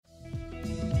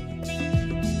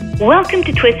Welcome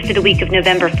to Twist for the week of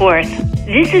November 4th.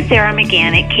 This is Sarah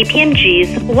McGann at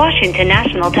KPMG's Washington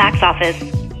National Tax Office.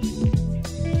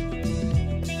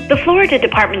 The Florida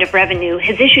Department of Revenue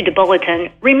has issued a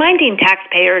bulletin reminding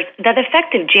taxpayers that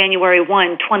effective January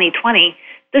 1, 2020,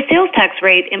 the sales tax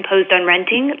rate imposed on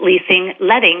renting, leasing,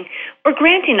 letting, or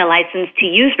granting a license to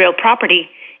use real property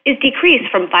is decreased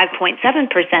from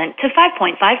 5.7% to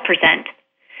 5.5%.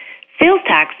 Sales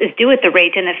tax is due at the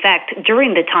rate in effect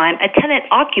during the time a tenant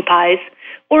occupies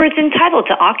or is entitled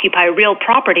to occupy real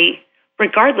property,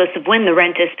 regardless of when the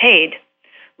rent is paid.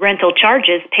 Rental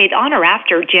charges paid on or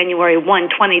after January 1,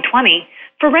 2020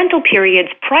 for rental periods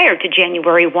prior to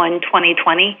January 1,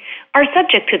 2020 are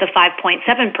subject to the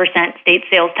 5.7% state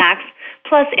sales tax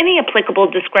plus any applicable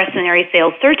discretionary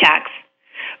sales surtax.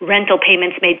 Rental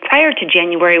payments made prior to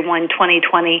January 1,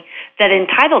 2020 that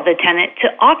entitle the tenant to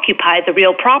occupy the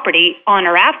real property on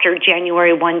or after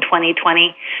January 1,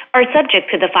 2020 are subject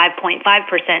to the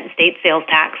 5.5% state sales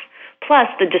tax, plus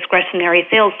the discretionary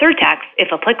sales surtax,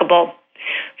 if applicable.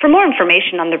 For more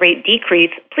information on the rate decrease,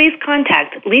 please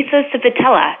contact Lisa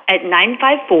Civitella at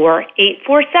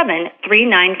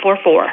 954-847-3944.